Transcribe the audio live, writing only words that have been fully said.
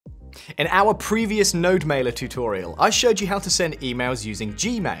In our previous NodeMailer tutorial, I showed you how to send emails using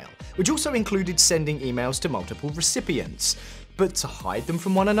Gmail, which also included sending emails to multiple recipients. But to hide them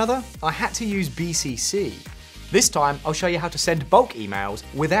from one another, I had to use BCC. This time, I'll show you how to send bulk emails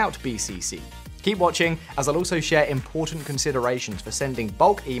without BCC. Keep watching, as I'll also share important considerations for sending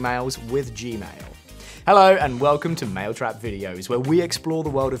bulk emails with Gmail. Hello, and welcome to Mailtrap Videos, where we explore the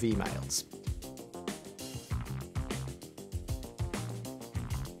world of emails.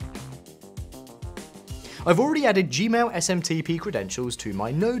 I've already added Gmail SMTP credentials to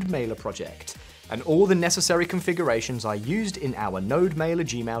my NodeMailer project, and all the necessary configurations I used in our NodeMailer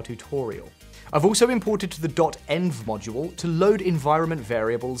Gmail tutorial. I've also imported to the .env module to load environment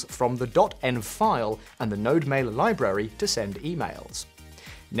variables from the .env file and the NodeMailer library to send emails.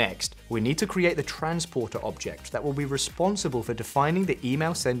 Next, we need to create the transporter object that will be responsible for defining the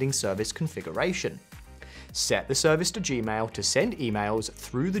email sending service configuration. Set the service to Gmail to send emails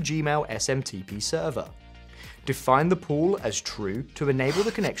through the Gmail SMTP server. Define the pool as true to enable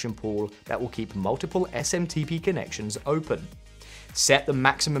the connection pool that will keep multiple SMTP connections open. Set the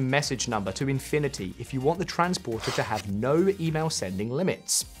maximum message number to infinity if you want the transporter to have no email sending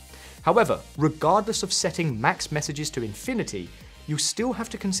limits. However, regardless of setting max messages to infinity, you still have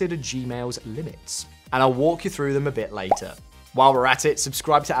to consider Gmail's limits. And I'll walk you through them a bit later. While we're at it,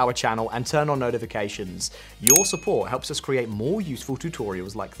 subscribe to our channel and turn on notifications. Your support helps us create more useful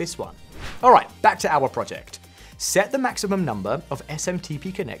tutorials like this one. Alright, back to our project. Set the maximum number of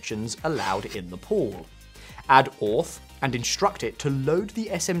SMTP connections allowed in the pool. Add auth and instruct it to load the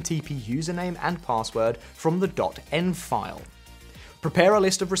SMTP username and password from the .env file. Prepare a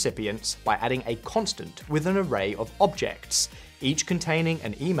list of recipients by adding a constant with an array of objects, each containing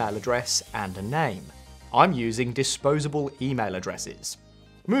an email address and a name. I'm using disposable email addresses.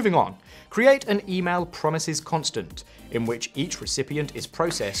 Moving on, create an email promises constant, in which each recipient is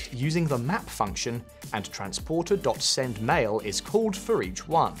processed using the map function and transporter.sendMail is called for each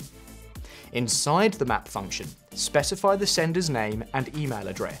one. Inside the map function, specify the sender's name and email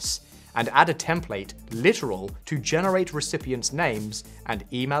address, and add a template, literal, to generate recipients' names and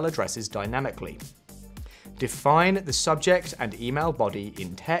email addresses dynamically. Define the subject and email body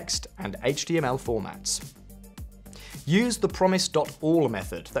in text and HTML formats. Use the promise.all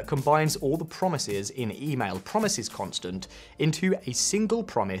method that combines all the promises in email promises constant into a single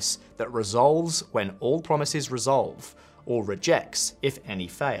promise that resolves when all promises resolve, or rejects if any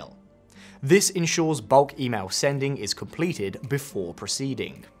fail. This ensures bulk email sending is completed before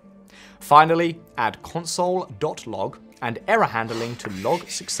proceeding. Finally, add console.log and error handling to log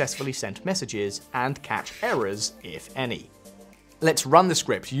successfully sent messages and catch errors if any. Let's run the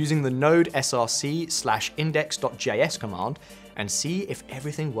script using the node src/index.js command and see if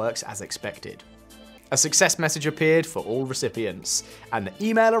everything works as expected. A success message appeared for all recipients, and the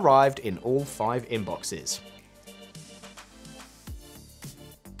email arrived in all 5 inboxes.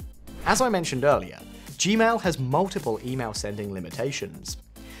 As I mentioned earlier, Gmail has multiple email sending limitations.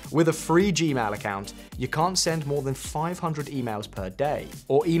 With a free Gmail account, you can't send more than 500 emails per day,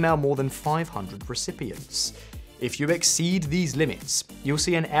 or email more than 500 recipients. If you exceed these limits, you'll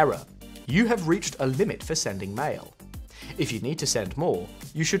see an error. You have reached a limit for sending mail. If you need to send more,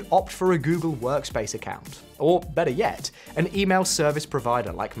 you should opt for a Google Workspace account, or better yet, an email service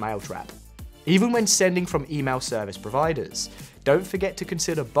provider like Mailtrap. Even when sending from email service providers, don't forget to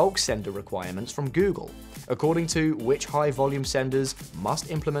consider bulk sender requirements from Google, according to which high-volume senders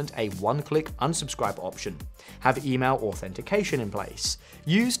must implement a one-click unsubscribe option, have email authentication in place,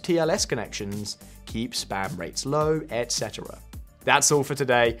 use TLS connections, keep spam rates low, etc. That's all for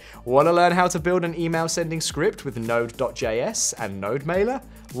today. Want to learn how to build an email sending script with Node.js and NodeMailer?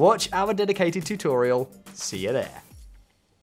 Watch our dedicated tutorial. See you there.